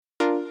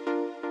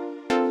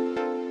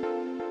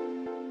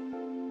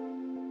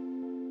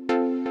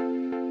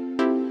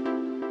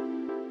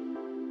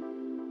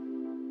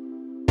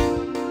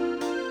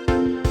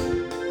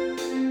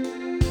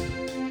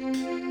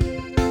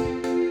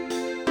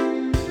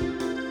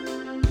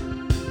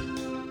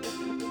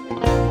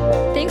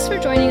Thanks for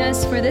joining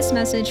us for this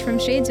message from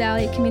Shades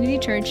Valley Community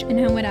Church in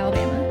Homewood,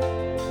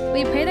 Alabama.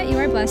 We pray that you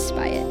are blessed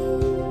by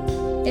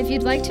it. If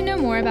you'd like to know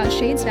more about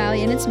Shades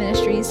Valley and its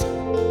ministries,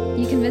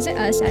 you can visit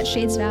us at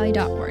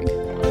shadesvalley.org.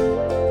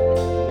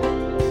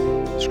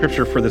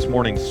 Scripture for this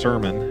morning's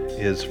sermon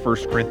is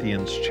 1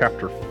 Corinthians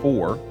chapter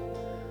 4.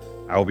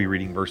 I will be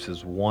reading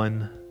verses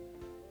 1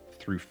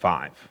 through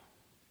 5.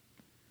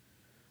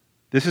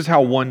 This is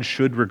how one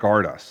should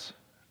regard us,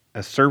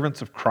 as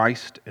servants of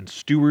Christ and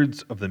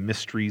stewards of the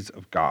mysteries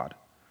of God.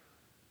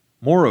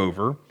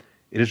 Moreover,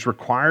 it is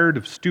required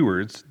of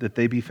stewards that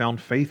they be found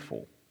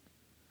faithful.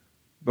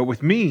 But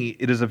with me,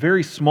 it is a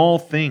very small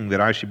thing that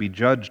I should be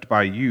judged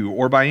by you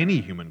or by any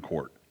human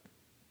court.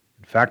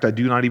 In fact, I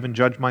do not even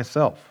judge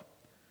myself.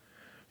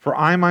 For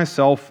I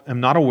myself am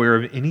not aware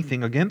of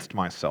anything against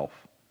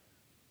myself,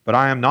 but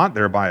I am not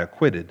thereby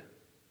acquitted.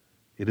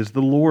 It is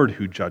the Lord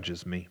who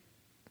judges me.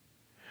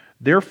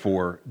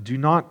 Therefore, do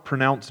not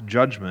pronounce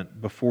judgment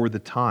before the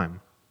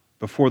time,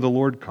 before the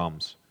Lord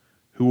comes,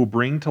 who will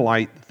bring to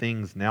light the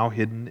things now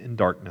hidden in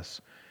darkness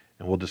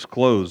and will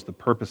disclose the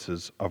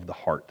purposes of the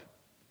heart.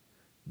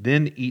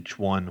 Then each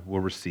one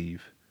will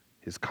receive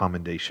his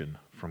commendation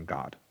from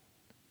God.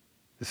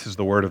 This is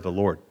the word of the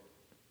Lord.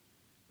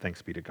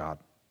 Thanks be to God.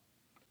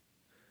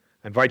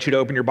 I invite you to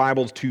open your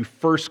Bibles to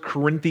 1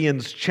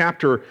 Corinthians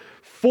chapter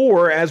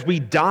 4 as we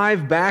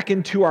dive back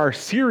into our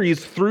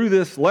series through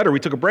this letter. We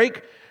took a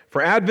break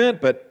for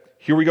Advent, but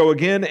here we go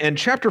again. And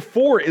chapter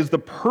 4 is the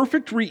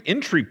perfect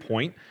re-entry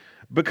point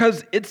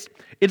because it's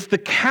the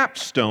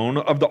capstone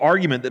of the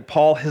argument that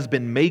Paul has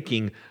been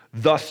making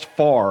thus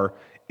far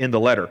in the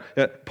letter.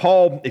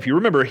 Paul, if you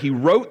remember, he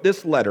wrote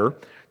this letter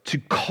to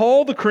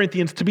call the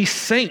Corinthians to be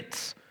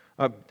saints.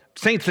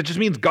 Saints, that just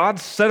means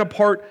God's set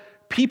apart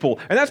people.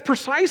 And that's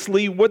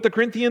precisely what the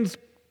Corinthians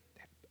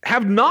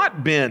have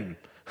not been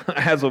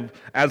as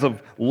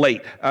of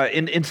late.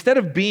 Instead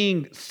of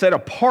being set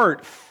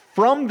apart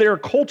from their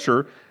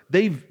culture,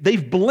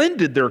 they've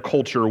blended their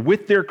culture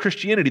with their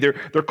Christianity.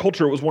 Their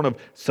culture was one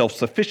of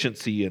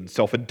self-sufficiency and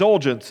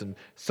self-indulgence and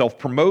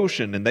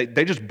self-promotion, and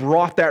they just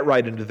brought that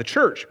right into the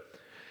church.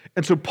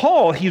 And so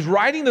Paul, he's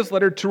writing this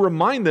letter to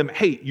remind them,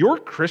 hey, you're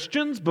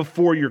Christians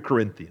before you're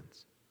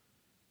Corinthians.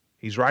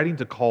 He's writing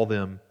to call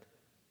them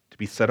to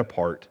be set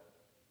apart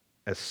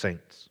as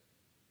saints.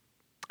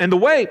 And the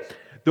way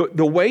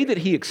that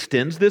he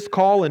extends this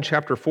call in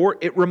chapter 4,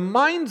 it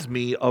reminds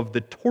me of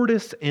the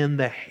tortoise and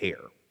the hare.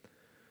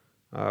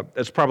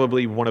 That's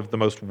probably one of the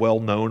most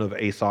well-known of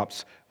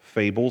Aesop's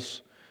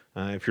fables.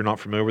 If you're not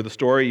familiar with the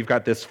story, you've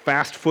got this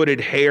fast-footed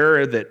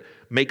hare that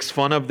makes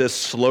fun of this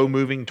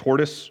slow-moving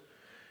tortoise.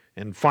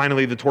 And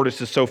finally, the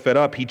tortoise is so fed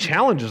up, he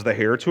challenges the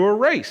hare to a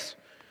race.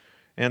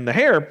 And the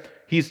hare,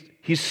 he's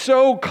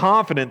so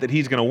confident that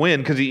he's going to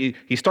win because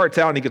he starts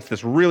out and he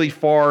gets really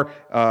far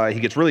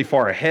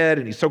ahead,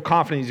 and he's so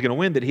confident he's going to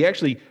win that he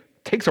actually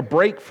takes a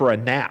break for a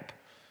nap,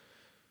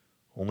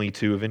 only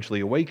to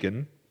eventually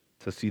awaken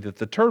to see that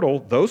the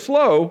turtle, though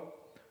slow,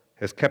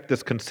 has kept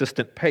this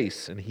consistent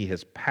pace, and he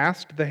has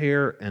passed the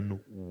hare and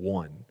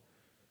won.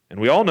 And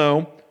we all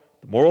know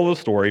the moral of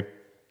the story: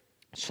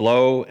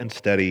 slow and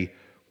steady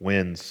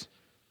wins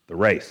the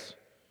race.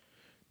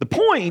 The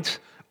point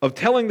of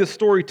telling this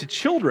story to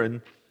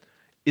children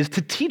is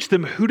to teach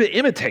them who to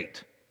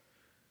imitate.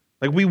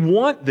 Like, we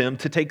want them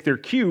to take their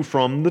cue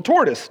from the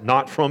tortoise,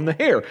 not from the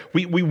hare.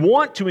 We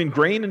want to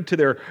ingrain into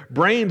their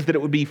brains that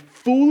it would be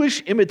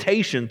foolish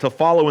imitation to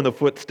follow in the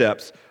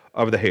footsteps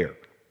of the hare.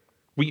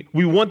 We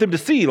want them to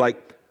see,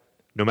 like,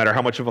 no matter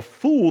how much of a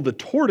fool the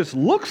tortoise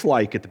looks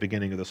like at the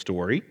beginning of the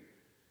story,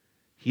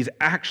 he's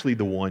actually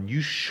the one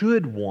you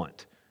should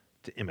want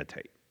to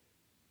imitate.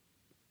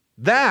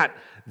 That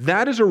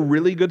is a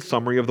really good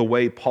summary of the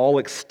way Paul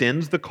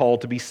extends the call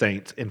to be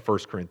saints in 1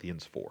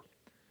 Corinthians 4.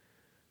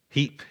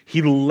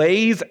 He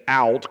lays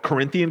out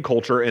Corinthian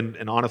culture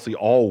and honestly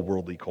all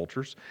worldly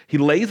cultures. He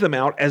lays them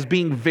out as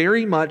being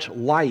very much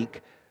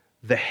like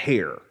the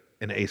hare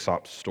in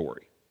Aesop's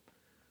story.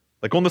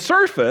 Like, on the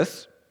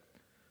surface,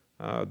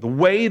 the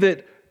way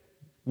that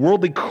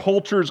worldly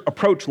cultures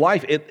approach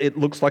life, it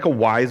looks like a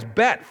wise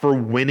bet for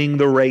winning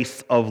the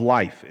race of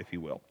life, if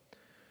you will.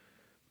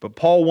 But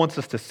Paul wants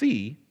us to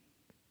see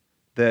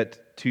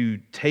that to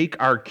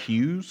take our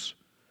cues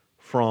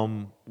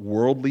from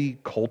worldly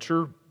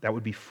culture, that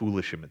would be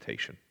foolish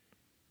imitation.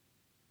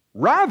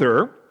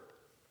 Rather,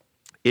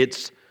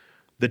 it's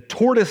the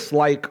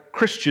tortoise-like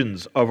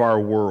Christians of our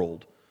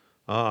world,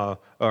 or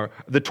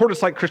the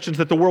tortoise-like Christians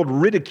that the world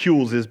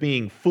ridicules as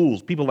being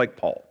fools, people like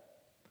Paul.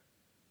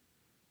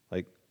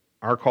 Like,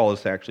 our call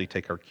is to actually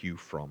take our cue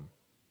from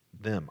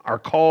them. Our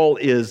call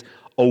is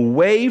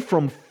away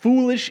from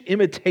foolish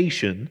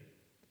imitation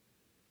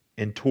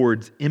and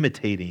towards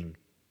imitating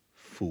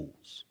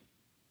fools.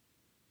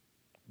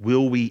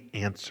 Will we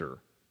answer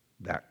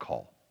that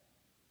call?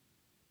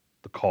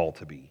 The call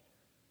to be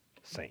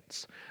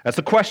saints. That's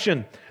the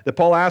question that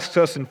Paul asks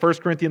us in 1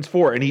 Corinthians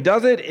 4, and he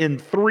does it in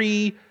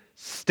 3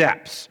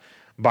 steps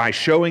by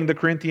showing the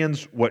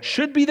Corinthians what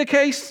should be the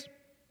case,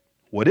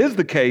 what is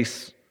the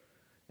case,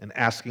 and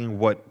asking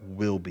what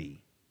will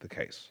be the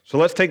case. So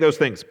let's take those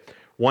things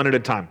one at a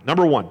time.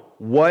 Number one,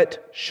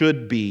 what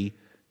should be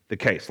the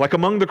case? Like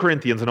among the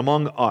Corinthians and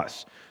among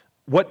us,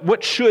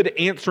 what should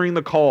answering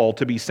the call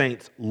to be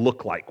saints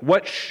look like?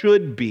 What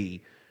should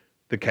be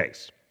the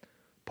case?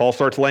 Paul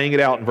starts laying it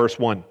out in verse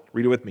 1.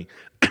 Read it with me.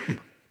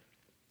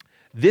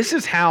 This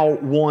is how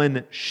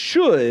one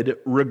should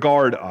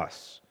regard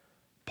us.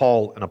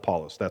 Paul and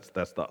Apollos, that's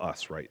the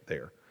us right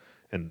there.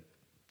 And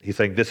he's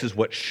saying this is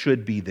what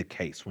should be the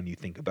case when you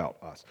think about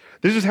us.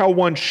 This is how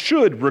one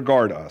should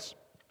regard us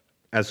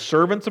as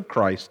servants of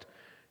Christ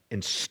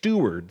and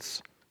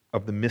stewards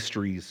of the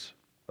mysteries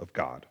of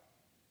God.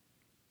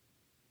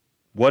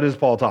 What is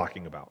Paul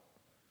talking about?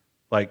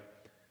 Like,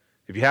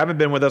 if you haven't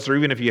been with us, or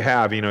even if you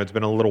have, it's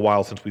been a little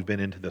while since we've been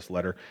into this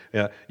letter,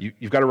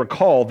 you've got to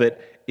recall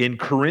that in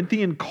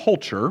Corinthian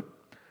culture,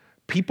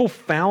 people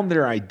found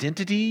their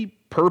identity,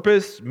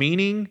 purpose,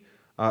 meaning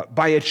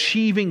by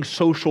achieving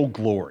social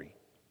glory,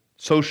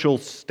 social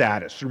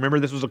status. Remember,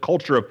 this was a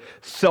culture of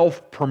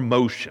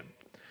self-promotion.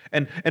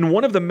 And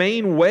one of the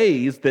main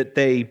ways that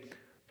they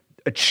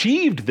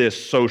achieved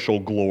this social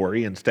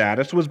glory and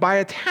status was by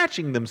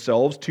attaching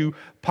themselves to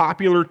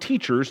popular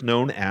teachers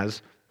known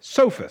as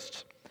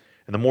sophists.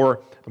 And the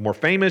more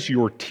famous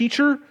your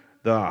teacher,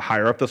 the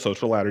higher up the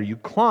social ladder you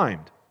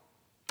climbed.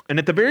 And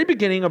at the very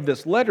beginning of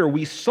this letter,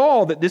 we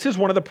saw that this is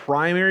one of the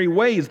primary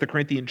ways the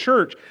Corinthian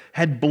church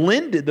had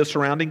blended the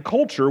surrounding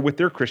culture with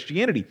their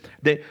Christianity.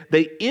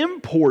 They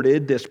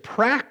imported this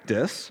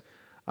practice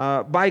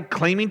by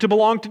claiming to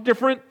belong to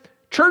different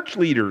church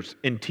leaders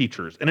and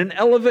teachers in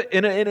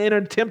an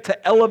attempt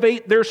to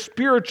elevate their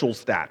spiritual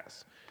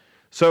status.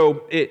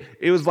 So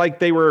it was like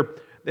they were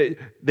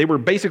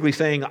basically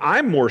saying,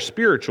 I'm more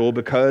spiritual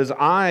because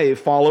I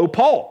follow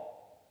Paul.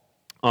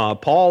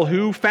 Paul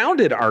who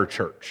founded our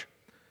church.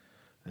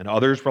 And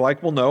others were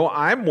like, well, no,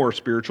 I'm more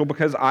spiritual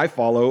because I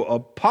follow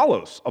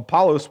Apollos.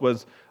 Apollos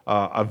was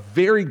a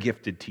very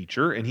gifted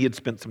teacher, and he had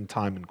spent some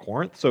time in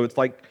Corinth. So it's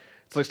like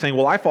saying,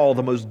 well, I follow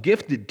the most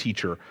gifted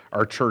teacher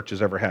our church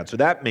has ever had. So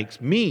that makes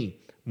me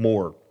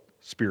more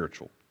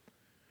spiritual.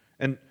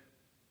 And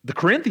the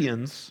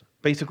Corinthians,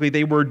 basically,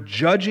 they were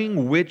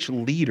judging which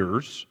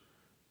leaders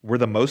were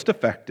the most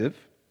effective,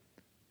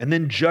 and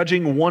then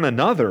judging one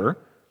another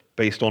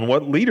based on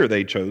what leader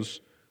they chose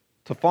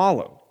to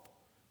follow.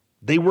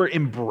 They were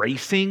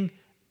embracing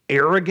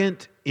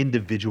arrogant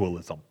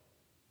individualism,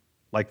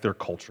 like their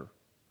culture.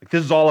 Like,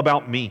 this is all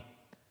about me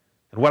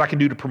and what I can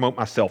do to promote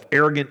myself.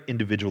 Arrogant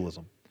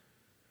individualism.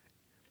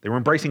 They were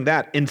embracing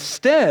that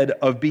instead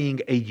of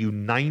being a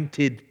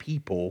united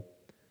people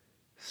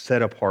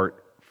set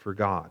apart for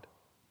God.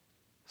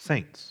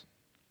 Saints.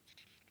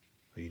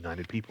 A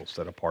united people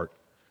set apart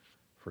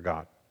for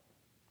God.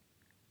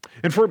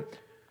 And for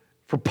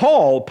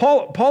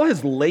Paul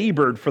has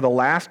labored for the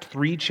last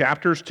 3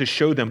 chapters to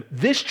show them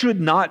this should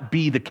not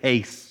be the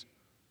case.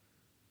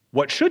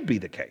 What should be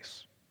the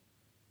case?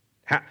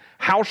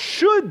 How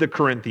should the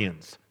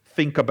Corinthians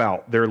think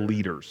about their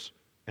leaders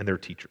and their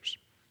teachers?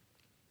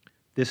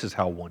 This is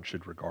how one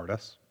should regard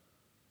us,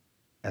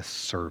 as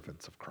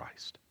servants of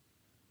Christ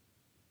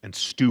and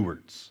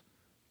stewards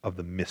of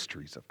the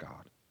mysteries of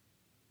God.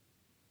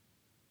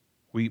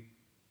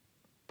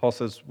 Paul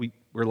says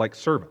we're like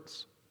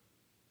servants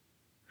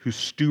who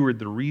steward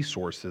the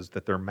resources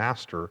that their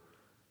master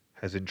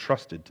has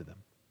entrusted to them.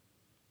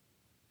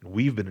 And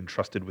we've been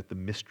entrusted with the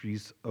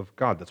mysteries of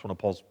God. That's one of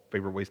Paul's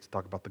favorite ways to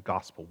talk about the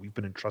gospel. We've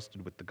been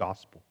entrusted with the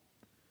gospel.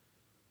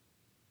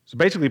 So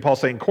basically, Paul's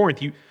saying,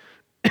 Corinth, you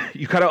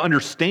got to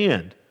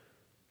understand,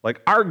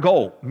 like, our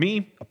goal,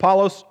 me,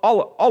 Apollos,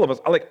 all of us,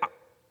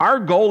 our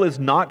goal is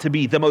not to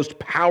be the most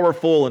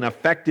powerful and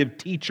effective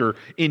teacher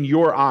in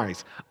your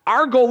eyes.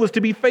 Our goal is to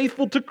be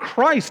faithful to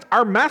Christ,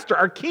 our master,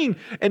 our king,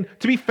 and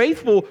to be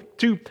faithful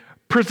to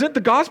present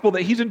the gospel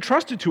that he's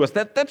entrusted to us.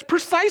 That's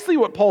precisely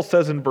what Paul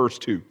says in verse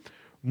 2.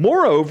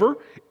 Moreover,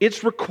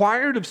 it's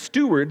required of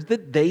stewards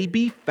that they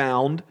be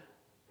found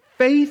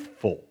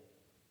faithful.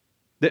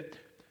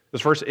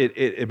 This verse,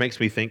 it makes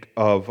me think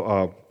of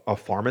a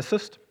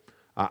pharmacist.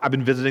 I've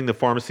been visiting the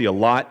pharmacy a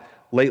lot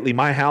lately.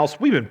 My house,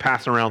 we've been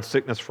passing around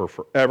sickness for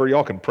forever.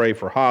 Y'all can pray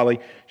for Holly.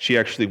 She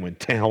actually went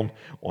down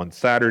on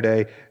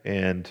Saturday.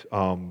 And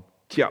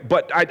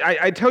but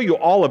I tell you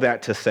all of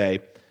that to say,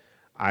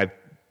 I've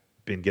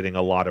been getting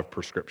a lot of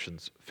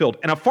prescriptions filled.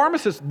 And a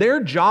pharmacist,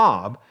 their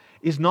job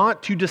is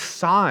not to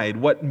decide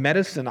what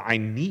medicine I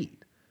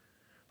need.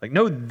 Like,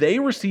 no, they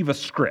receive a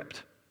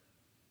script.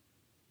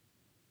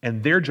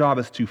 And their job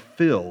is to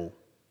fill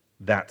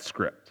that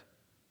script.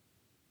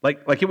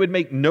 Like it would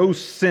make no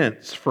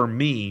sense for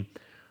me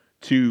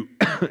to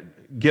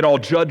get all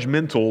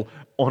judgmental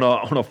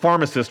on a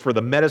pharmacist for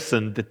the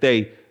medicine that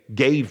they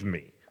gave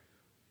me.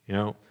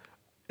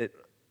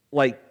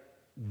 Like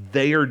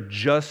they are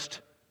just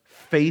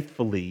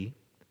faithfully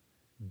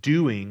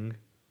doing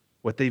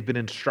what they've been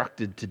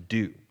instructed to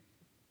do.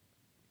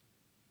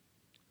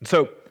 And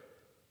so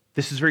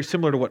this is very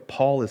similar to what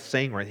Paul is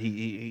saying, right?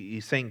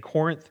 He's saying,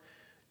 Corinth,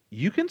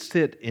 you can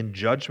sit in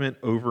judgment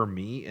over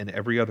me and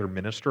every other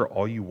minister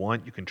all you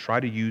want. You can try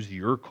to use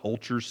your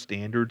culture's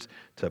standards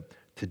to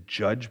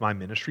judge my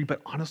ministry,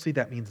 but honestly,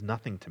 that means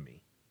nothing to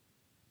me.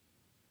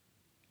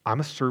 I'm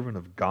a servant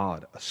of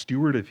God, a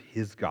steward of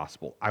His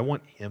gospel. I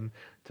want Him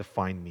to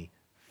find me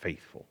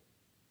faithful.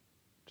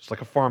 Just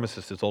like a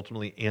pharmacist is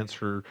ultimately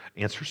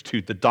answers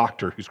to the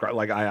doctor who's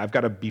like, I've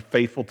got to be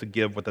faithful to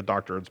give what the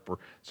doctor has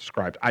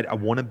prescribed. I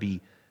want to be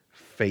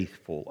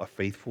faithful, a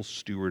faithful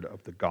steward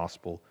of the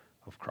gospel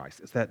of Christ.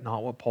 Is that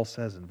not what Paul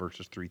says in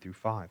verses 3 through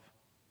 5?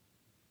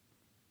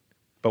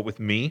 But with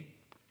me,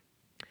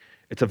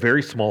 it's a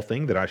very small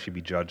thing that I should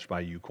be judged by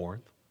you,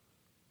 Corinth,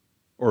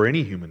 or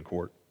any human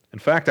court. In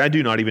fact, I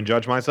do not even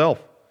judge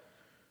myself,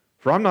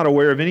 for I'm not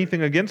aware of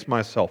anything against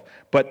myself.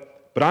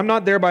 But I'm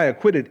not thereby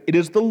acquitted. It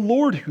is the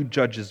Lord who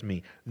judges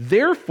me.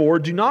 Therefore,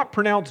 do not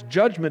pronounce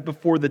judgment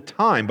before the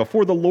time,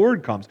 before the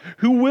Lord comes,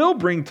 who will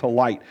bring to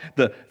light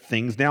the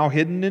things now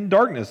hidden in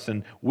darkness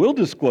and will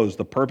disclose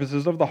the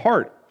purposes of the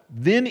heart.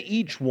 Then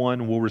each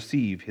one will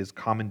receive his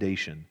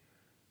commendation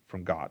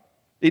from God.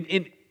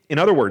 In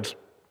other words,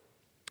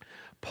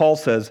 Paul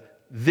says,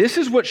 this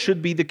is what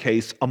should be the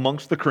case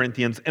amongst the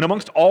Corinthians and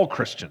amongst all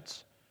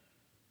Christians.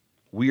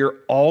 We are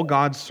all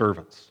God's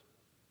servants,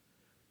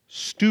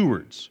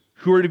 stewards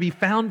who are to be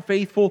found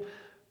faithful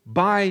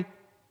by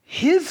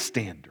His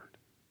standard.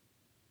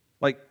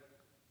 Like,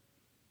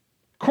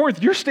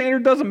 Corinth, your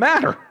standard doesn't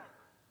matter.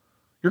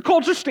 Your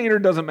culture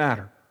standard doesn't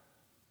matter.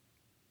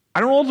 I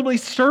don't ultimately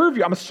serve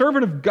you. I'm a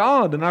servant of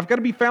God, and I've got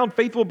to be found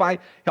faithful by,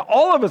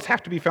 all of us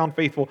have to be found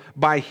faithful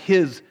by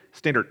His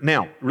standard.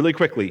 Now, really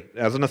quickly,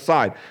 as an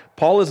aside,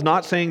 Paul is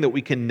not saying that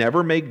we can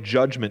never make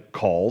judgment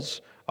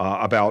calls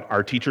about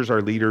our teachers,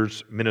 our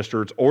leaders,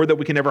 ministers, or that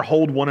we can never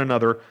hold one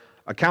another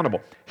accountable.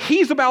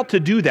 He's about to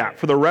do that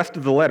for the rest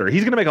of the letter.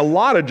 He's going to make a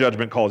lot of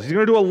judgment calls. He's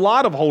going to do a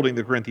lot of holding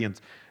the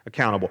Corinthians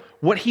accountable.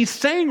 What he's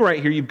saying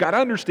right here, you've got to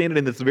understand it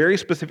in this very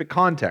specific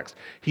context.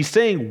 He's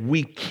saying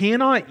we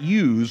cannot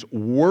use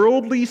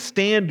worldly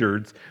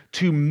standards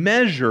to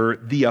measure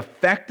the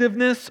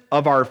effectiveness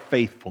of our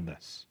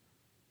faithfulness.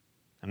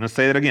 I'm going to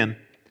say that again.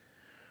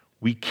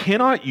 We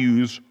cannot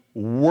use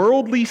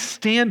worldly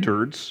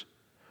standards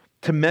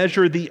to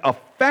measure the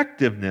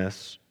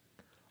effectiveness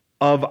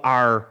of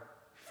our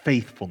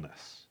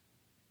faithfulness.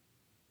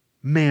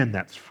 Man,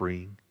 that's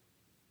freeing.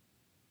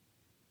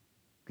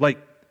 Like,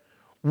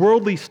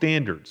 worldly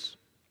standards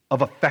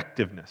of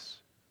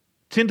effectiveness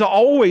tend to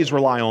always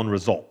rely on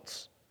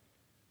results.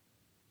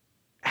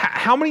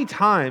 How many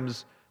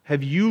times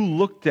have you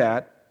looked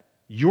at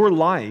your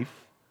life,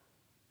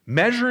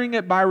 measuring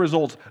it by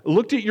results,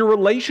 looked at your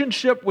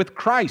relationship with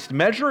Christ,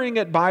 measuring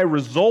it by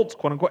results,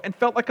 quote unquote, and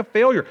felt like a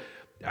failure?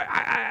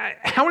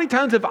 How many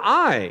times have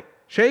I,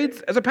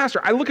 Shades, as a pastor,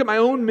 I look at my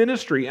own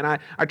ministry and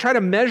I try to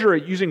measure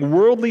it using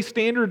worldly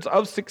standards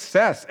of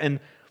success,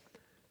 and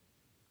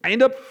I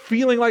end up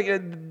feeling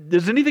like,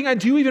 does anything I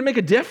do even make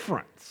a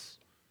difference?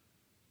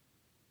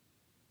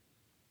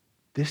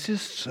 This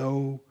is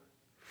so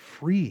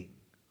freeing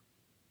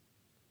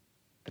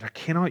that I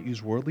cannot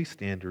use worldly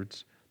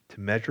standards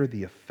to measure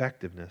the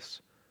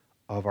effectiveness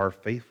of our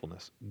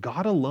faithfulness.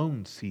 God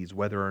alone sees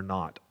whether or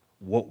not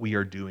what we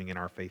are doing in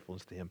our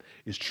faithfulness to Him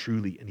is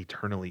truly and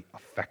eternally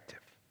effective.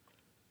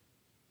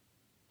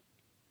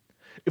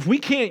 If we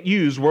can't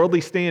use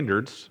worldly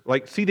standards,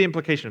 like, see the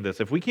implication of this,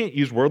 if we can't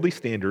use worldly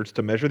standards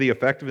to measure the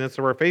effectiveness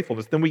of our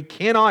faithfulness, then we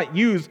cannot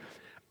use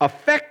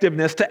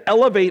effectiveness to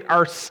elevate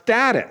our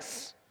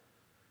status.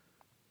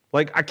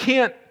 Like, I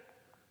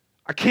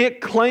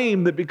can't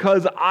claim that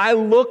because I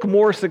look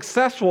more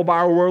successful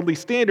by a worldly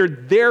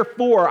standard,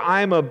 therefore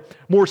I'm a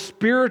more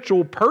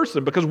spiritual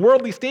person, because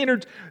worldly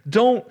standards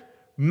don't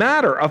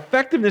matter.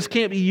 Effectiveness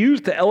can't be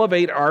used to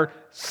elevate our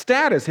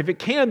status. If it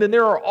can, then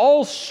there are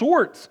all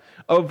sorts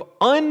of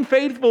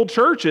unfaithful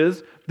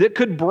churches that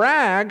could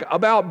brag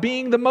about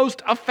being the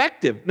most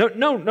effective.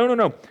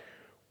 No.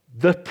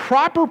 The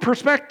proper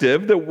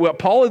perspective that what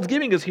Paul is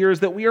giving us here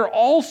is that we are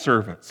all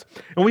servants,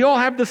 and we all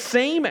have the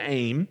same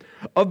aim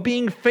of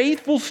being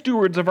faithful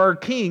stewards of our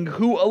King,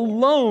 who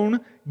alone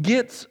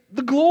gets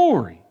the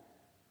glory.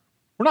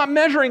 We're not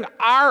measuring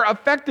our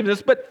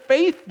effectiveness, but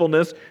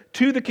faithfulness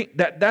to the King.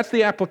 That's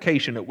the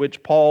application at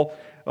which Paul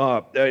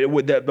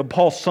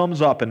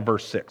sums up in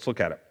verse 6. Look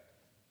at it.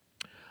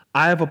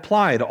 I have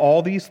applied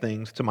all these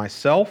things to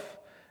myself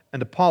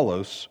and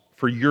Apollos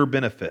for your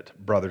benefit,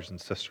 brothers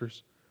and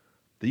sisters,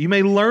 that you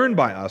may learn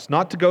by us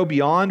not to go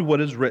beyond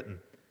what is written,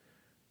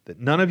 that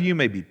none of you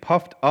may be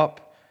puffed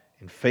up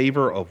in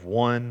favor of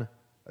one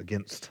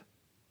against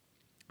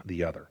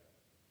the other.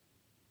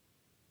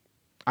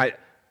 I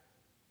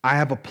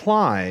have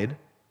applied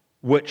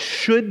what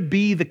should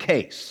be the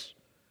case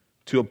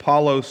to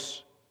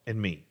Apollos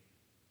and me.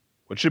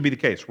 What should be the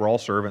case? We're all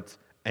servants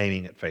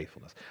aiming at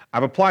faithfulness.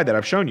 I've applied that.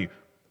 I've shown you,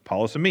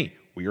 Apollos and me,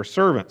 we are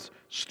servants,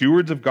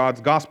 stewards of God's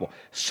gospel,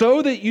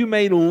 so that you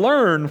may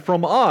learn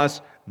from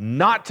us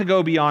not to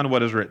go beyond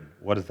what is written.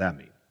 What does that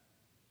mean?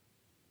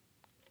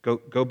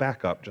 Go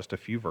back up just a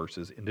few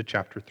verses into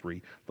chapter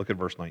 3. Look at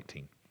verse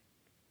 19.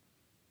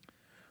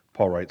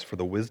 Paul writes, "For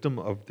the wisdom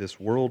of this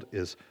world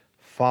is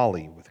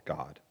folly with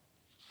God.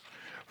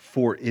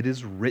 For it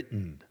is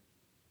written,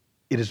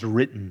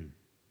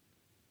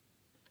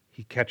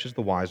 He catches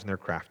the wise in their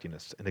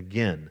craftiness. And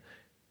again,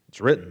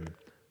 it's written,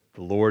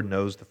 the Lord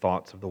knows the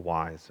thoughts of the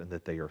wise and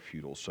that they are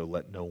futile, so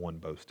let no one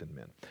boast in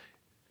men."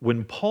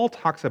 When Paul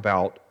talks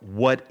about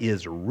what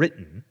is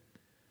written,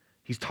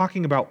 he's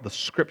talking about the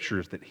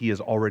scriptures that he has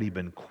already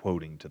been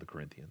quoting to the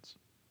Corinthians,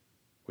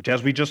 which,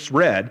 as we just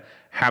read,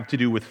 have to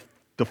do with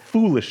the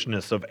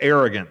foolishness of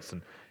arrogance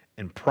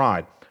and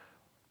pride.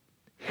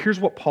 Here's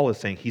what Paul is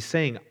saying. He's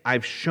saying,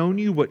 I've shown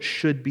you what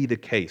should be the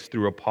case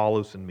through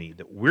Apollos and me,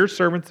 that we're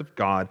servants of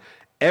God.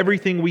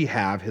 Everything we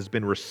have has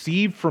been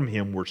received from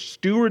Him. We're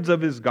stewards of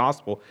His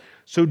gospel.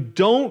 So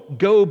don't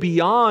go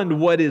beyond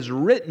what is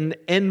written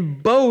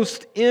and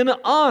boast in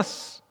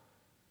us.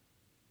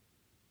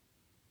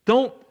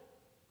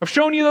 I've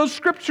shown you those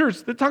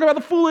scriptures that talk about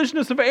the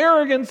foolishness of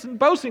arrogance and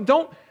boasting.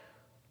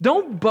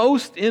 Don't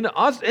boast in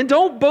us, and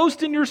don't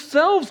boast in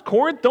yourselves,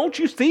 Corinth. Don't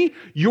you see?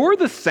 You're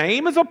the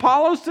same as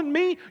Apollos and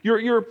me.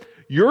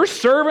 You're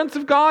servants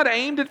of God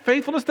aimed at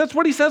faithfulness. That's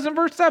what he says in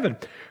verse 7.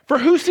 For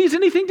who sees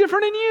anything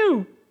different in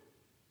you?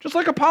 Just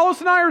like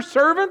Apollos and I are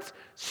servants,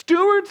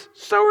 stewards,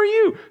 so are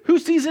you. Who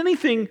sees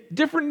anything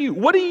different in you?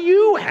 What do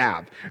you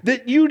have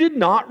that you did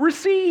not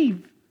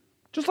receive?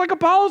 Just like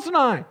Apollos and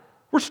I.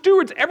 We're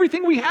stewards.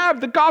 Everything we have,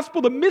 the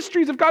gospel, the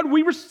mysteries of God,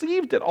 we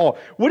received it all.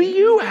 What do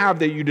you have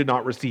that you did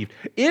not receive?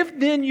 If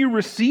then you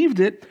received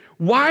it,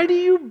 why do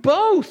you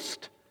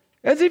boast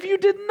as if you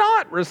did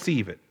not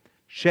receive it?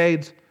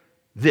 Shades,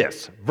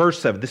 verse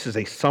 7, this is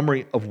a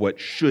summary of what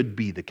should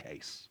be the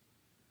case.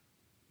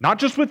 Not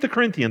just with the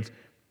Corinthians,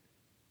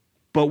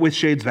 but with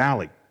Shades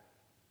Valley.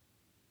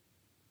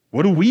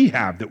 What do we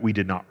have that we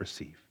did not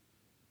receive?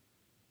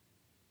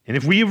 And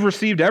if we have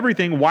received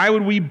everything, why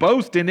would we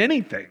boast in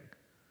anything?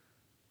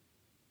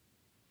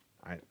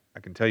 I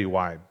can tell you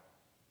why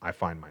I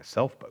find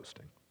myself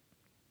boasting.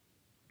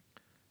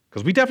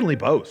 Because we definitely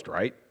boast,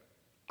 right?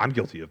 I'm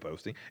guilty of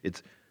boasting.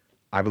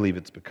 I believe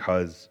it's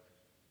because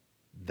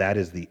that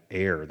is the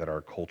air that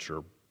our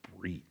culture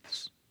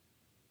breathes.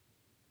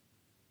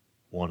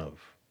 One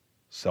of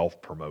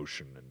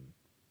self-promotion and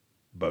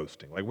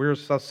boasting. Like, we're a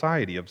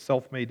society of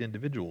self-made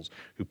individuals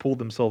who pulled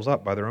themselves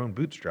up by their own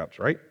bootstraps,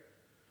 right?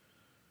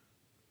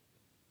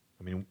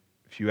 I mean,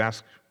 if you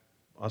ask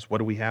us, what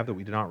do we have that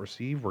we did not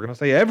receive? We're going to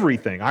say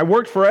everything. I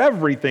worked for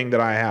everything that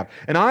I have,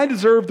 and I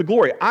deserve the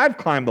glory. I've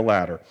climbed the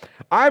ladder.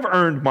 I've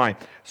earned my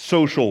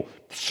social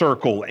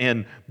circle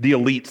and the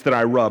elites that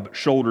I rub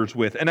shoulders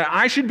with, and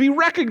I should be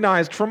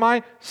recognized for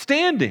my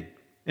standing.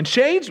 And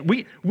Shades,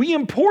 we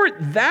import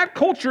that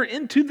culture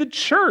into the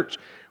church,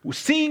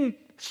 seeing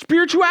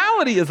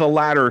spirituality as a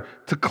ladder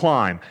to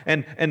climb.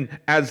 And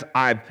as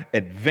I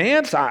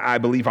advance, I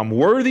believe I'm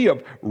worthy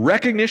of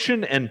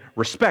recognition and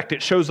respect.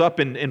 It shows up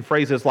in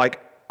phrases like,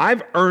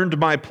 I've earned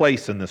my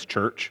place in this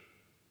church.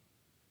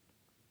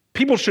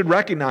 People should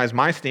recognize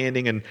my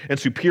standing and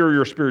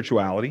superior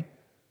spirituality.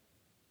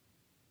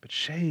 But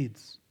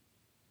Shades,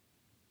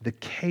 the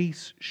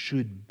case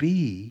should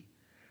be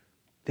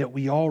that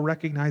we all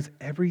recognize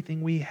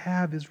everything we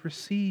have is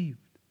received.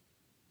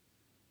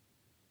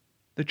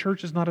 The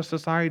church is not a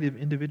society of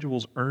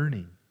individuals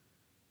earning.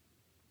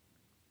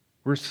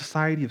 We're a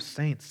society of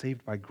saints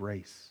saved by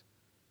grace.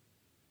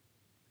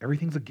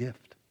 Everything's a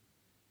gift.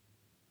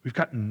 We've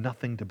got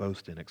nothing to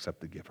boast in except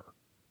the giver,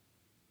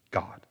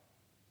 God.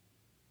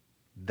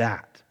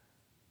 That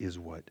is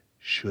what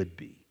should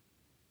be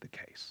the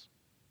case.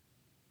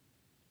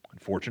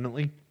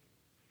 Unfortunately,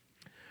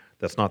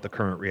 that's not the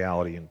current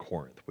reality in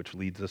Corinth, which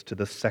leads us to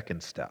the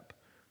second step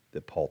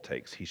that Paul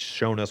takes. He's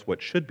shown us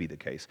what should be the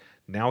case.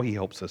 Now he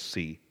helps us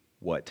see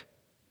what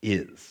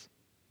is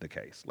the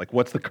case. Like,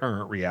 what's the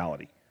current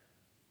reality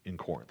in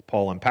Corinth?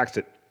 Paul unpacks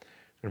it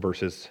in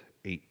verses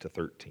 8 to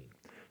 13.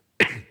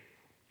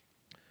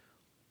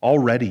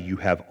 Already you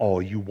have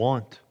all you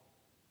want.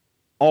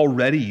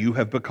 Already you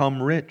have become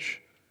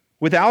rich.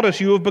 Without us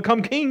you have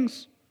become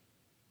kings.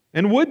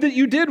 And would that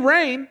you did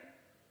reign,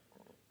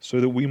 so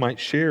that we might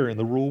share in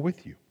the rule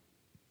with you.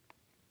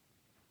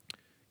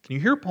 Can you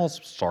hear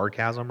Paul's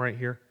sarcasm right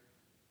here?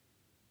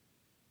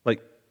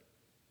 Like,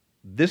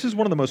 this is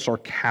one of the most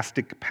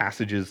sarcastic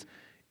passages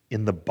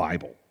in the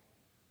Bible.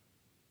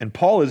 And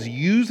Paul is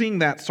using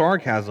that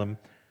sarcasm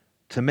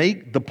to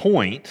make the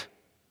point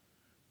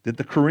that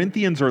the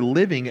Corinthians are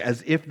living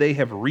as if they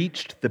have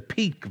reached the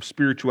peak of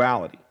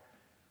spirituality.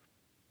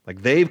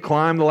 Like, they've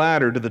climbed the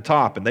ladder to the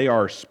top and they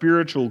are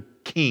spiritual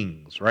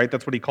kings, right?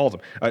 That's what he calls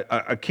them.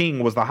 A king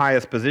was the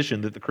highest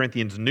position that the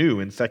Corinthians knew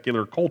in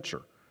secular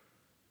culture.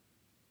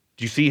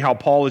 Do you see how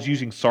Paul is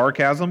using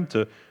sarcasm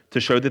to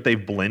show that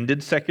they've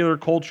blended secular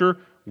culture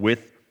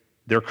with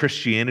their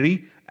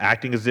Christianity,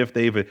 acting as if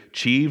they've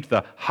achieved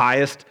the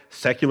highest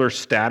secular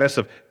status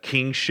of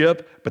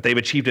kingship, but they've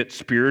achieved it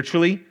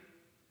spiritually?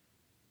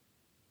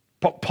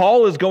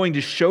 Paul is going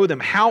to show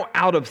them how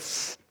out of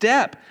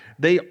step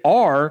they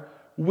are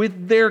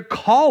with their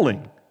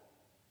calling.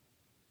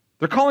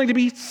 They're calling to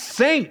be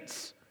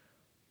saints.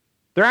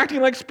 They're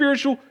acting like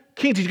spiritual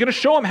kings. He's going to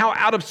show them how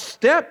out of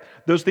step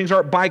those things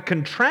are by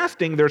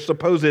contrasting their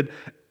supposed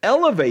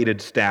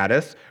elevated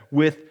status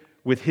with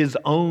his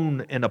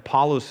own and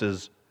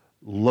Apollos'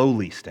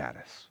 lowly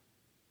status.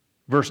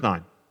 Verse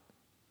 9,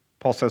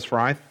 Paul says, "For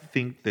I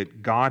think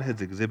that God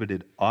has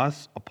exhibited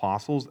us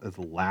apostles as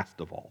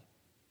last of all,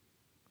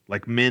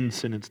 like men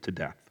sentenced to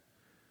death,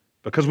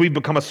 because we've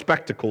become a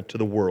spectacle to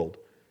the world,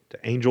 to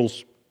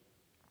angels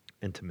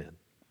and to men."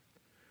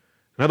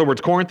 In other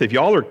words, Corinth, if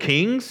y'all are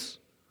kings,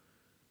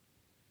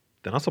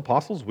 then us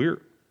apostles,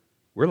 we're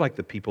like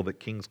the people that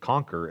kings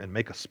conquer and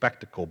make a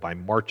spectacle by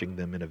marching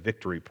them in a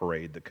victory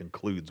parade that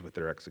concludes with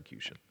their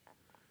execution.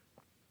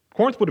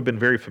 Corinth would have been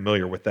very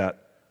familiar with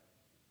that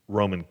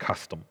Roman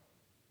custom.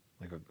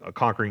 Like a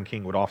conquering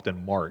king would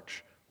often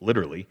march,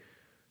 literally,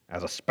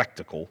 as a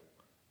spectacle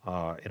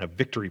in a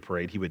victory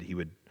parade. He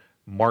would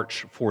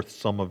march forth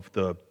some of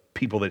the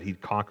people that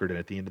he'd conquered, and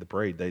at the end of the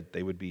parade,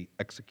 they would be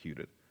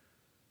executed.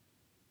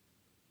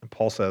 And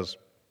Paul says,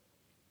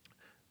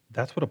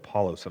 that's what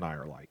Apollos and I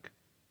are like.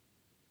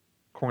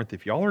 Corinth,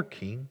 if y'all are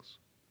kings,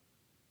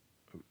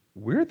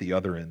 we're the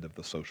other end of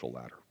the social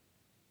ladder.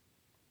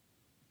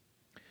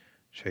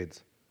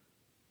 Shades,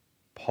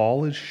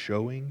 Paul is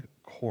showing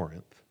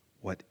Corinth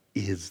what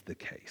is the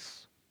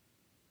case.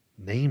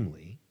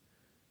 Namely,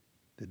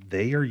 that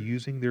they are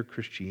using their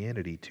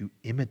Christianity to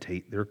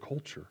imitate their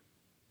culture.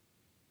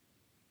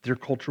 Their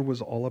culture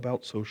was all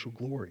about social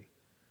glory.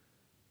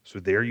 So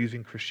they're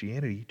using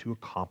Christianity to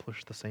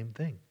accomplish the same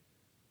thing.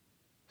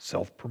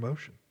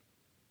 Self-promotion.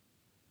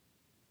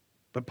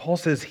 But Paul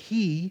says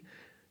he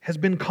has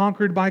been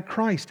conquered by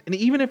Christ. And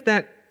even if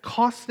that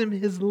costs him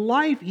his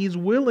life, he's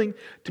willing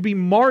to be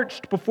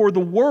marched before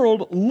the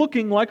world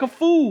looking like a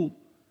fool.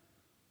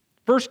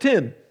 Verse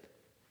 10,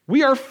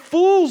 we are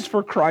fools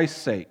for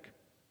Christ's sake,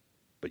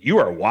 but you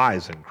are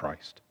wise in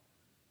Christ.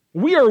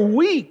 We are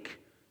weak,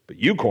 but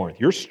you, Corinth,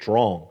 you're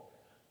strong.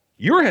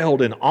 You're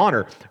held in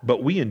honor,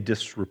 but we in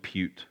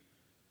disrepute.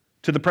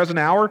 To the present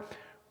hour,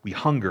 we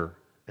hunger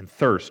and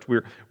thirst.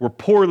 We're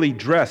poorly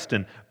dressed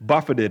and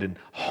buffeted and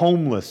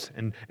homeless,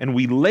 and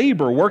we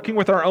labor working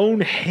with our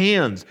own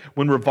hands.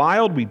 When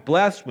reviled, we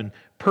bless. When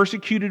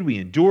persecuted, we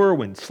endure.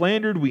 When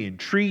slandered, we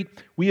entreat.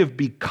 We have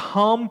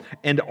become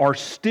and are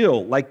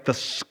still, like the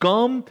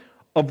scum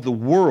of the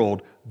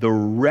world, the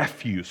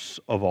refuse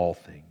of all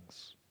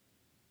things.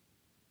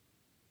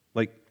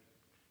 Like,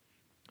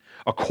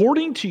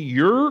 according to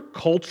your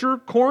culture,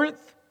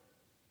 Corinth,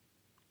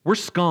 we're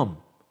scum,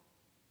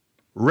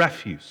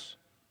 refuse.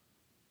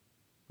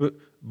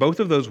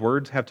 Both of those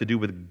words have to do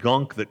with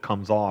gunk that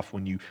comes off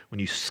when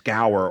you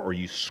scour or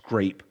you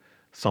scrape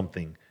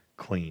something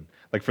clean.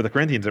 Like for the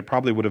Corinthians, it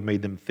probably would have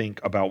made them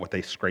think about what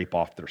they scrape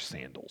off their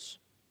sandals.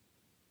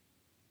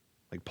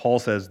 Like Paul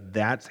says,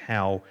 that's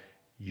how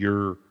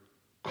your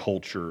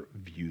culture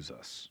views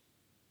us.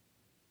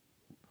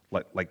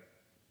 Like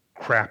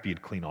crap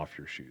you'd clean off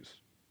your shoes.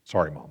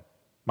 Sorry, Mom.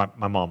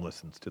 My mom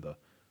listens to the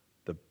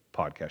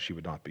podcast. She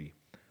would not be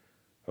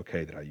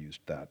okay that I used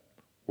that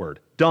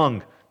word.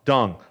 Dung,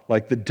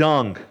 like the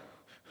dung.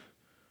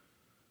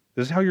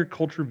 This is how your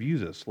culture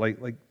views us,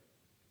 like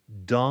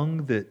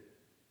dung that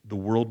the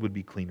world would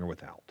be cleaner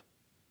without.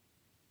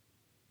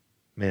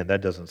 Man,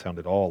 that doesn't sound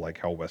at all like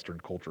how Western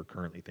culture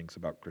currently thinks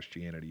about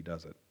Christianity,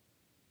 does it?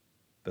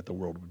 That the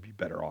world would be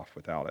better off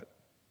without it.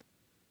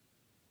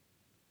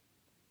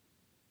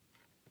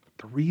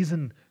 The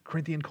reason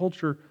Corinthian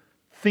culture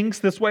thinks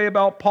this way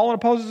about Paul and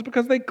Apollos is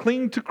because they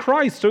cling to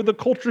Christ. So the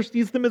culture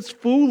sees them as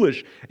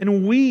foolish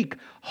and weak,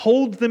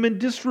 holds them in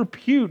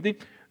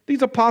disrepute.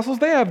 These apostles,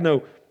 they have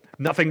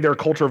nothing their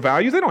culture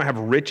values. They don't have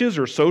riches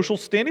or social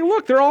standing.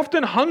 Look, they're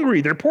often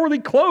hungry. They're poorly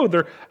clothed.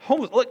 They're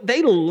homeless. Look,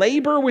 they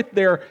labor with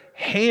their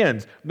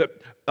hands. The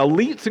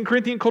elites in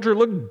Corinthian culture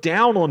look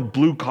down on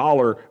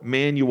blue-collar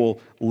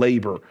manual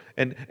labor.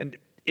 And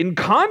in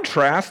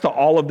contrast to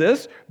all of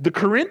this, the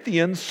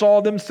Corinthians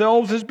saw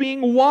themselves as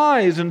being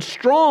wise and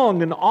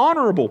strong and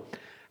honorable.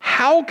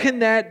 How can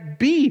that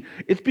be?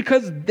 It's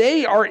because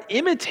they are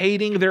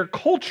imitating their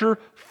culture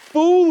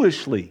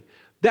foolishly.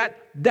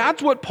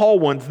 That's what Paul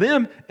wants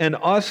them and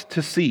us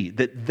to see,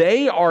 that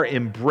they are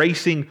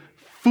embracing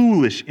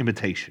foolish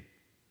imitation.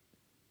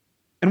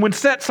 And when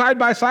set side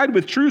by side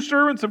with true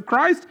servants of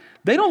Christ,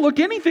 they don't look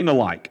anything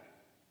alike.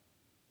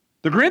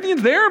 The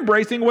Corinthians, they're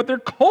embracing what their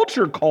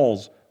culture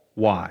calls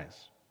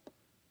wise.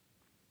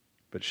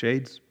 But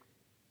shades,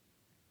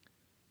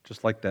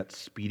 just like that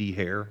speedy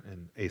hare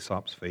in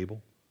Aesop's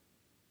fable,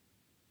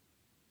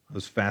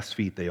 those fast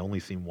feet, they only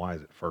seem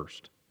wise at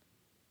first.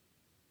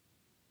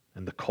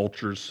 And the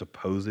culture's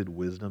supposed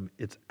wisdom,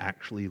 it's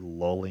actually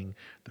lulling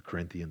the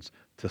Corinthians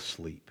to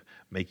sleep,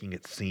 making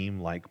it seem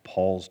like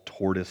Paul's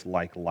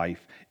tortoise-like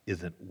life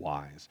isn't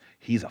wise.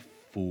 He's a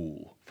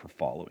fool for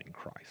following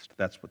Christ.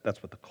 That's what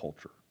the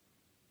culture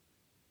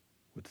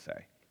would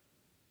say.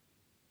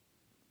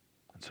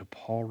 And so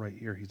Paul right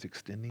here, he's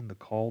extending the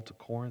call to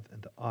Corinth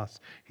and to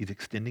us. He's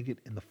extending it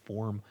in the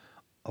form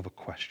of a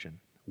question.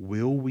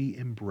 Will we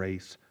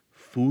embrace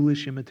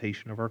foolish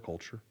imitation of our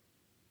culture?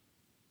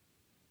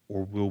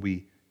 Or will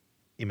we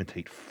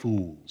imitate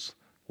fools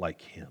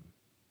like him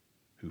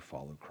who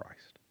follow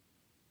Christ.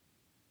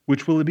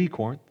 Which will it be,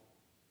 Corinth?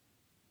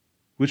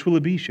 Which will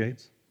it be,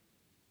 Shades?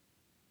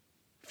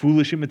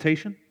 Foolish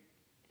imitation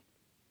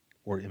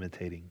or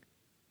imitating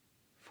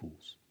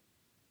fools?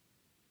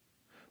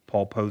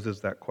 Paul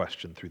poses that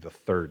question through the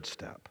third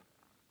step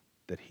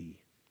that he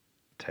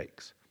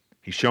takes.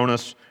 He's shown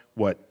us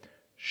what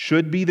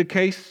should be the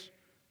case,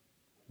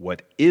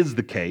 what is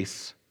the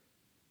case,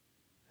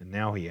 and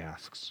now he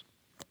asks,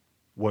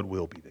 what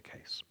will be the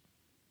case?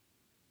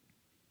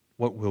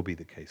 What will be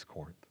the case,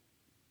 Corinth?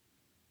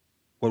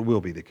 What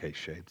will be the case,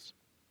 Shades?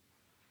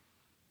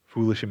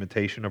 Foolish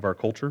imitation of our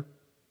culture?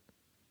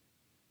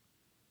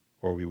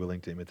 Or are we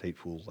willing to imitate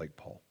fools like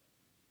Paul?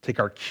 Take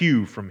our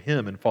cue from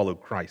him and follow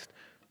Christ,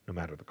 no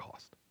matter the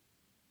cost.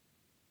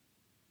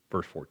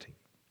 Verse 14.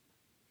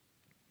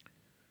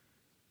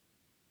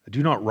 I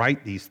do not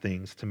write these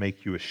things to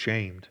make you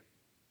ashamed,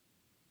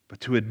 but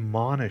to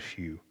admonish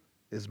you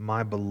as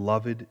my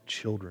beloved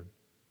children.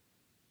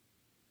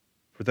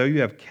 For though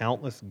you have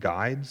countless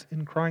guides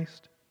in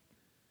Christ,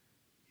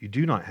 you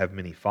do not have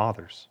many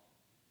fathers.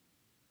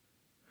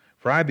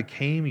 For I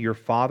became your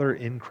father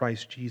in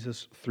Christ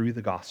Jesus through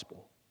the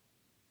gospel.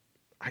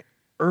 I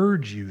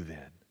urge you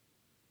then,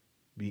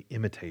 be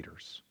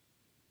imitators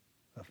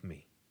of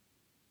me.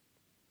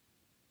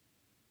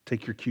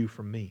 Take your cue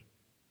from me,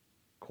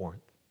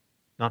 Corinth,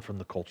 not from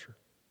the culture.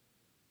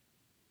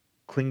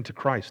 Cling to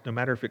Christ, no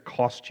matter if it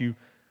costs you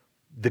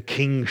the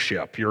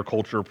kingship your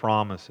culture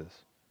promises.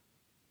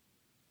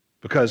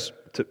 Because,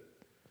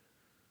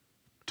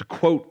 to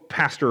quote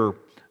Pastor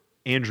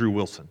Andrew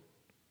Wilson,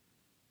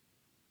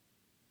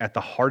 at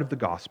the heart of the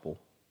gospel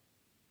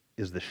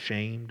is the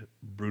shamed,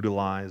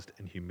 brutalized,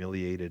 and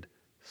humiliated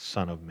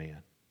Son of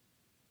Man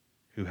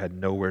who had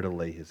nowhere to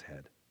lay his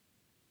head.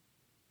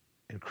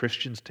 And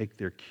Christians take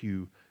their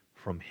cue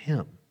from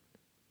him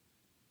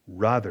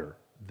rather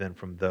than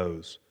from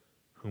those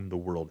whom the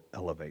world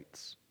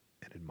elevates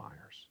and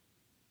admires.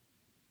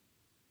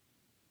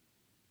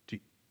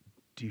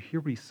 Do you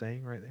hear what he's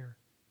saying right there?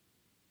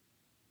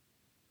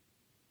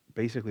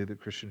 Basically,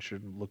 that Christians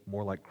should look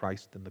more like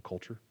Christ than the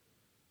culture.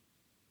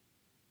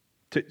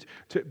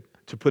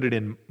 To put it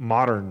in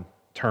modern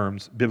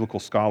terms, biblical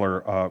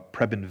scholar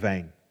Preben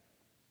Vang,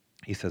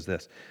 he says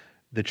this: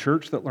 the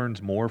church that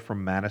learns more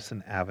from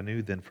Madison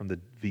Avenue than from the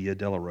Via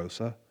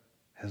Dolorosa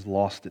has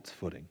lost its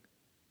footing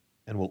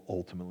and will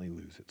ultimately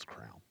lose its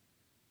crown.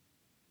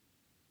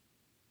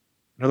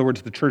 In other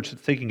words, the church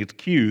that's taking its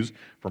cues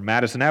from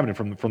Madison Avenue,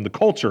 from the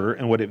culture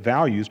and what it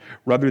values,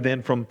 rather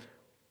than from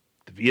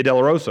the Via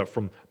Dolorosa,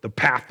 from the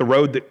path, the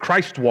road that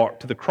Christ walked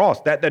to the cross.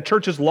 That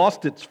church has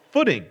lost its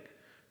footing.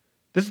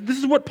 This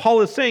is what Paul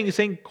is saying. He's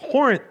saying,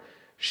 Corinth,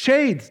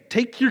 Shades,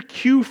 take your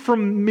cue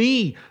from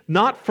me,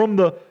 not from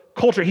the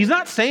culture. He's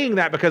not saying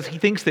that because he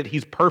thinks that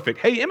he's perfect.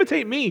 Hey,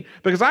 imitate me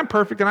because I'm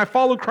perfect and I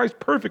follow Christ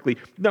perfectly.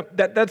 No,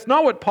 that's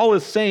not what Paul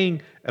is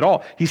saying at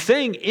all. He's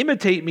saying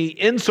imitate me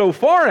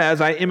insofar as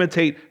I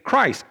imitate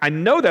Christ. I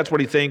know that's what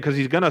he's saying because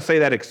he's going to say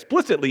that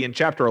explicitly in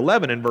chapter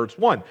 11 and verse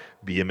 1.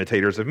 Be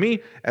imitators of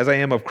me as I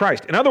am of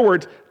Christ. In other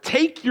words,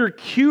 take your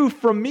cue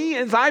from me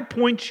as I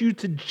point you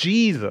to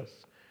Jesus.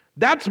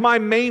 That's my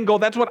main goal.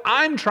 That's what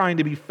I'm trying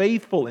to be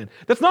faithful in.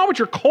 That's not what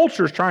your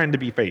culture is trying to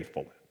be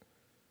faithful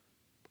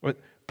in.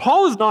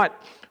 Paul is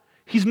not,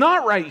 he's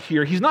not right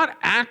here. He's not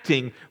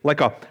acting like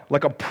a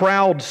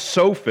proud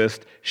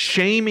sophist,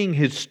 shaming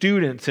his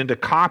students into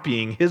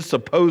copying his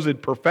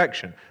supposed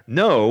perfection.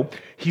 No,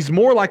 he's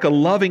more like a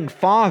loving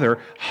father,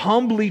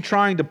 humbly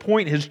trying to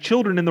point his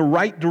children in the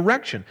right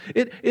direction.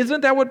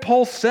 Isn't that what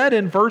Paul said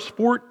in verse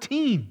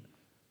 14?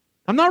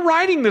 I'm not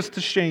writing this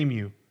to shame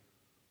you.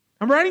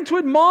 I'm writing to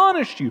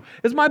admonish you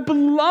as my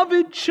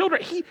beloved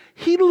children.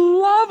 He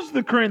loves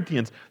the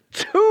Corinthians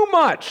too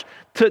much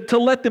to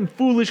let them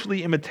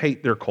foolishly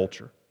imitate their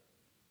culture.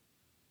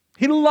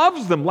 He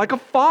loves them like a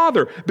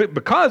father,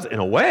 because in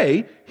a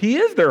way, he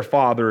is their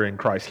father in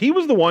Christ. He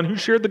was the one who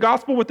shared the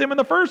gospel with them in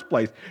the first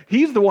place.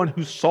 He's the one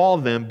who saw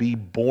them be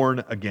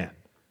born again.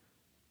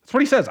 That's what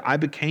he says. I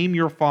became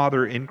your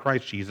father in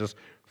Christ Jesus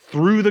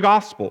through the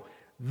gospel.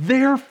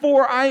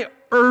 Therefore, I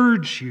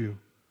urge you.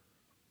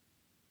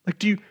 Like,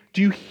 do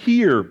you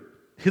hear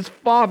his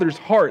father's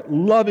heart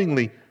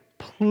lovingly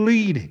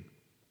pleading?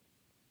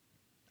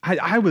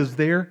 I was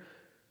there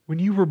when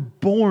you were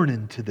born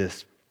into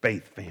this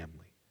faith family.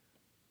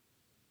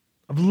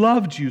 I've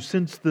loved you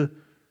since the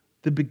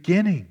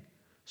beginning.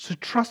 So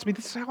trust me,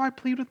 this is how I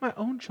plead with my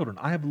own children.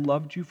 I have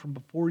loved you from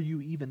before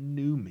you even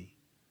knew me.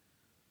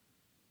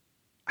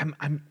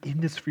 I'm in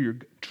this for your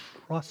good.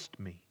 Trust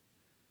me.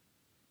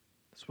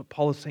 That's what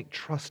Paul is saying.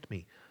 Trust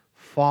me.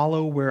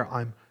 Follow where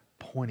I'm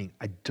pointing.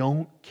 I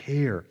don't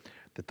care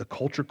that the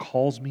culture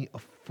calls me a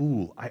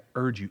fool. I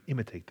urge you,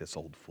 imitate this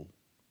old fool.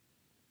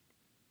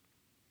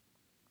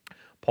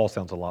 Paul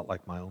sounds a lot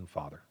like my own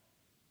father.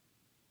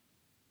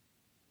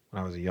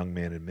 When I was a young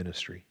man in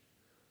ministry,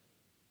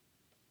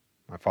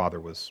 my father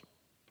was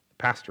the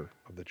pastor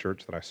of the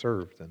church that I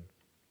served, and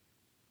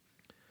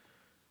I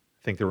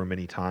think there were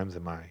many times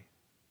in my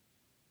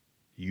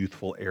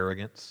youthful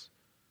arrogance.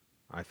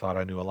 I thought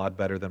I knew a lot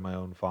better than my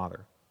own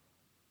father.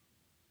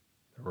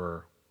 There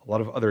were a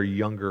lot of other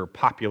younger,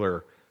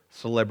 popular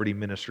celebrity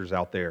ministers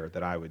out there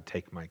that I would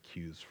take my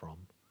cues from,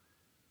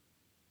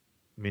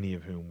 many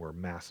of whom were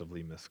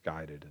massively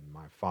misguided, and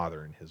my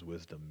father in his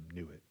wisdom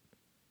knew it.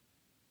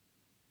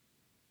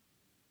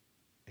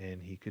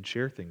 And he could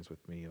share things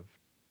with me of,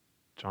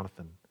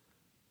 Jonathan,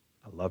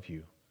 I love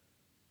you,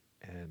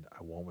 and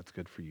I want what's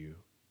good for you.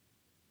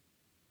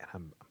 And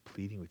I'm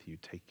pleading with you,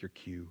 take your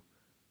cue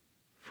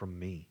from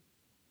me.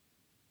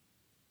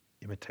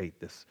 Imitate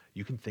this.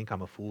 You can think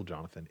I'm a fool,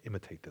 Jonathan.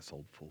 Imitate this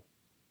old fool.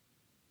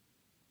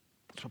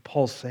 That's what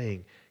Paul's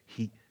saying.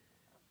 He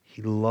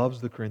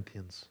loves the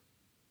Corinthians.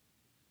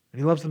 And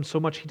he loves them so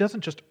much, he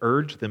doesn't just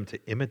urge them to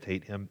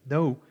imitate him.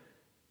 No,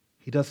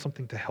 he does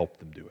something to help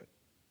them do it.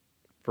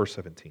 Verse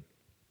 17.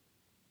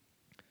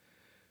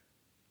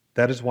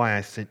 That is why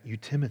I sent you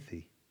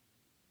Timothy,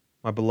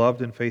 my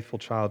beloved and faithful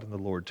child in the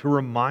Lord, to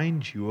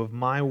remind you of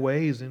my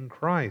ways in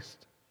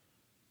Christ.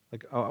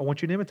 Like, I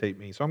want you to imitate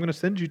me. So I'm going to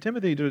send you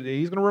Timothy.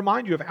 He's going to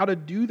remind you of how to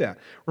do that.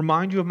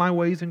 Remind you of my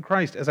ways in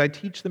Christ as I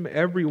teach them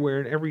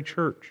everywhere in every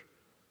church.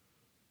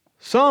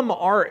 Some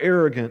are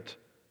arrogant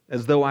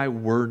as though I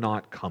were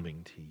not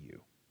coming to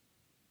you.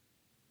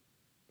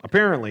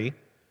 Apparently,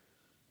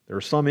 there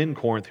are some in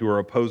Corinth who are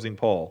opposing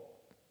Paul,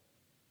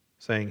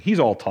 saying he's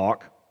all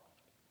talk.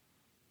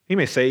 He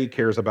may say he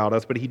cares about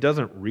us, but he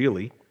doesn't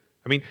really.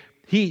 I mean,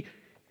 he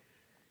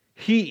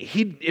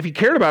if he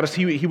cared about us,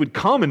 he would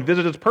come and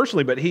visit us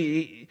personally, but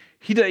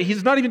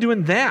he's not even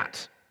doing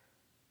that.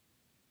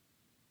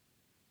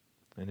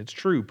 And it's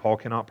true, Paul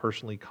cannot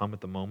personally come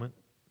at the moment,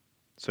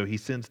 so he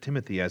sends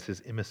Timothy as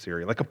his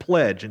emissary, like a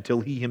pledge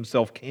until he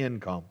himself can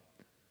come.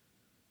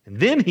 And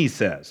then he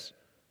says,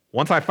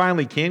 once I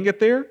finally can get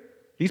there,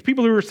 these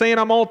people who are saying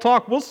I'm all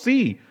talk, we'll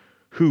see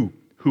who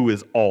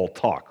is all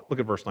talk. Look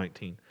at verse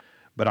 19.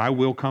 But I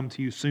will come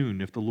to you soon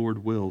if the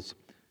Lord wills,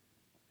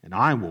 and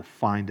I will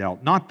find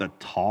out not the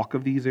talk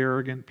of these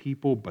arrogant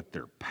people, but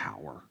their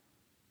power.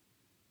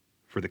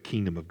 For the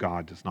kingdom of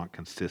God does not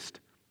consist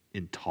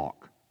in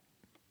talk,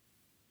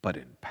 but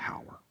in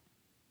power.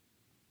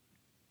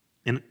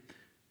 In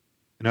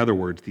other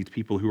words, these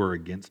people who are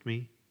against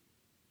me,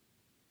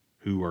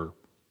 who are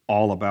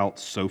all about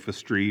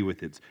sophistry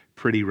with its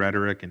pretty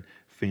rhetoric and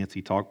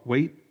fancy talk,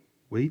 wait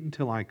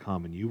until I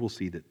come and you will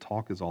see that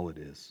talk is all it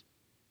is.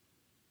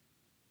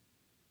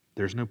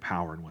 There's no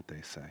power in what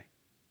they say.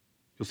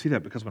 You'll see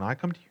that because when I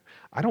come to you,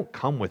 I don't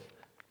come with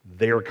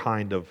their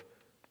kind of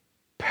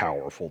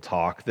powerful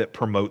talk that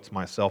promotes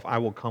myself. I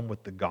will come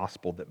with the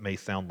gospel that may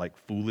sound like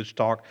foolish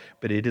talk,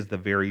 but it is the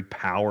very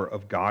power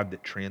of God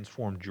that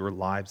transformed your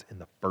lives in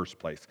the first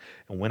place.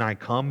 And when I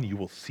come, you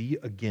will see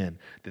again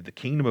that the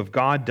kingdom of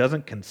God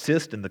doesn't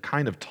consist in the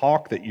kind of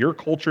talk that your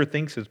culture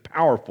thinks is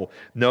powerful.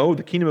 No,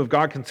 the kingdom of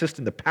God consists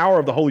in the power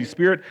of the Holy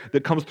Spirit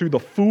that comes through the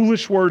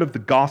foolish word of the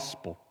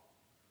gospel.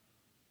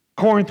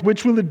 Corinth,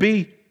 which will it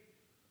be?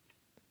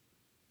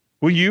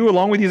 Will you,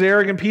 along with these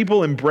arrogant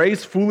people,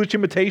 embrace foolish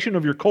imitation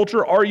of your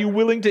culture? Are you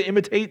willing to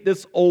imitate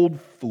this old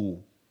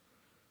fool?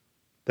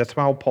 That's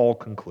how Paul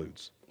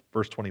concludes.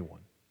 Verse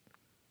 21.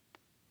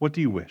 What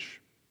do you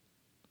wish?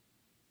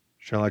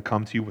 Shall I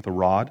come to you with a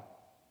rod,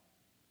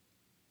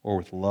 or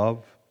with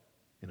love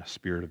in a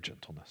spirit of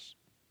gentleness?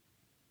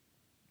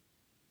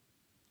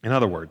 In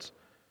other words,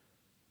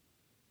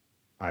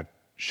 I've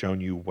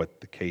shown you what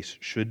the case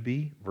should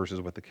be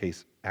versus what the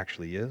case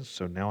actually is,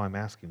 so now I'm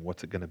asking,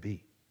 what's it going to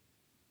be?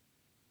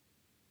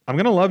 I'm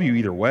going to love you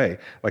either way.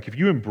 Like if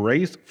you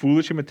embrace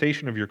foolish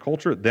imitation of your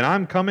culture, then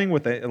I'm coming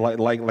with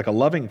like a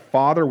loving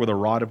father with a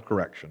rod of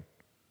correction.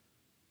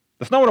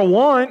 That's not what I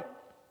want. I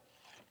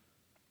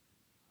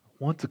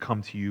want to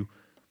come to you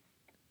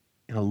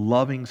in a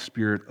loving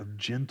spirit of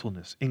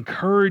gentleness,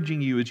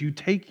 encouraging you as you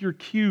take your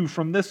cue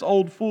from this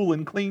old fool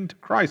and cling to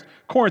Christ.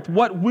 Corinth,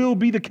 what will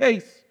be the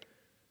case?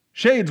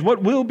 Shades,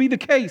 what will be the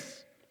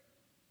case?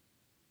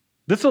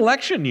 This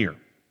election year,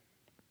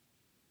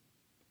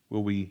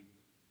 will we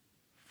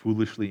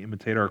foolishly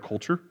imitate our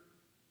culture?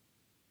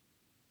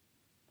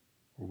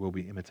 Or will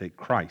we imitate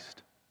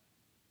Christ,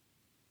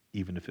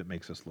 even if it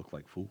makes us look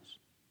like fools?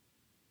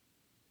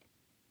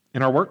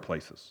 In our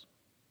workplaces,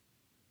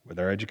 with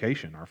our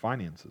education, our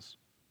finances,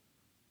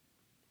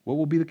 what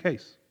will be the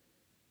case?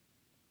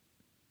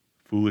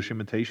 Foolish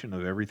imitation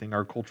of everything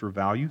our culture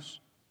values?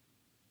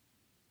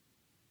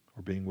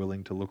 Or being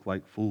willing to look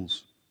like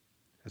fools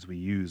as we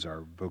use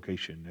our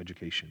vocation,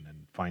 education,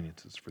 and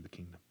finances for the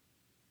kingdom?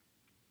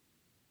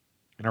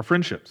 In our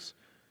friendships,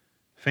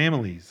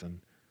 families,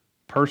 and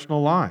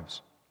personal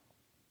lives,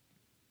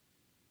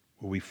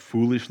 will we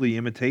foolishly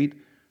imitate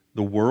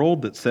the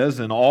world that says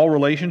in all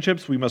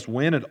relationships we must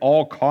win at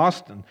all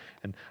costs,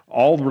 and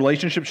all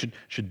relationships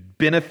should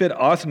benefit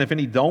us, and if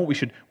any don't, we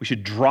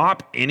should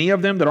drop any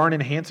of them that aren't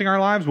enhancing our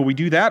lives? Will we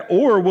do that?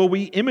 Or will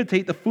we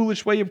imitate the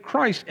foolish way of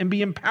Christ and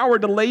be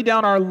empowered to lay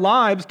down our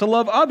lives to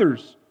love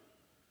others?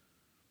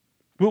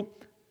 Will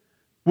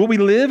we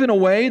live in a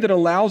way that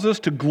allows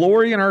us to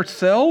glory in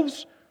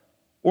ourselves?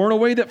 or in a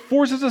way that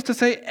forces us to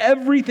say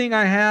everything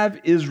I have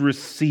is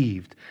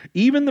received.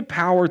 Even the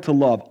power to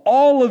love,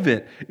 all of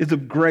it is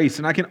of grace,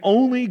 and I can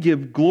only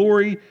give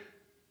glory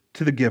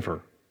to the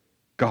giver,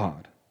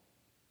 God.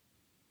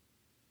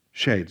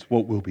 Shades,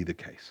 what will be the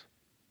case?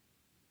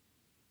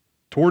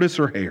 Tortoise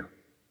or hare?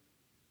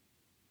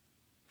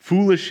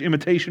 Foolish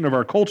imitation of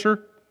our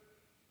culture,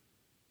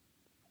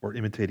 or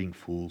imitating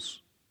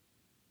fools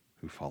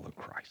who follow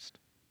Christ?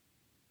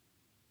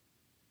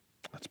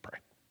 Let's pray.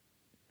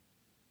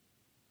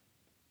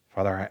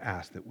 Father, I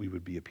ask that we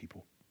would be a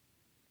people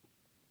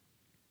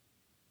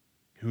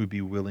who would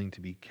be willing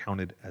to be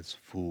counted as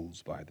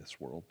fools by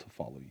this world to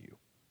follow you.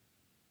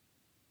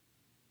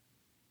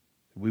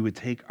 We would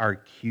take our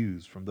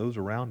cues from those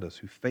around us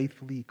who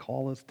faithfully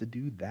call us to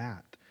do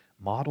that,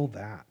 model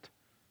that.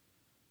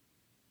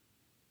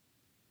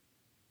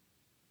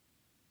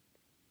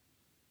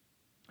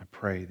 I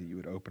pray that you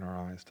would open our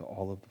eyes to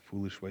all of the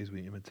foolish ways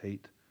we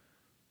imitate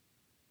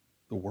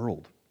the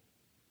world.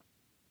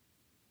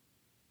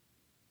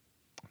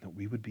 That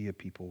we would be a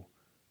people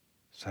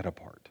set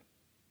apart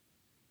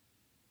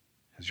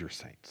as your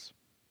saints,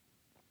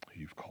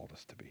 who you've called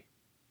us to be. We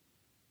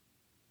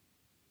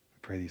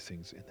pray these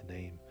things in the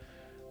name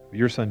of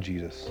your Son,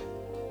 Jesus,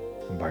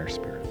 and by your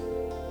Spirit.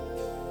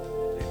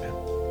 Amen.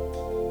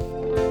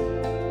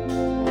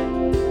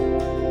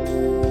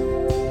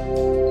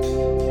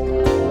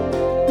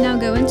 Now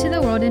go into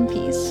the world in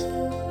peace.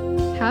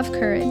 Have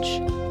courage.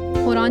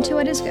 Hold on to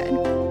what is good.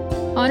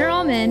 Honor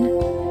all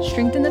men.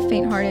 Strengthen the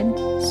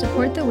faint-hearted.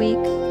 Support the weak.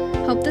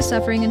 Help the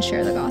suffering and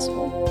share the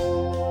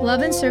gospel.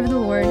 Love and serve the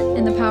Lord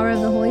in the power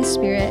of the Holy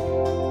Spirit.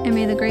 And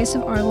may the grace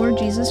of our Lord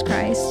Jesus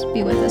Christ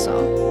be with us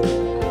all.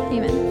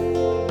 Amen.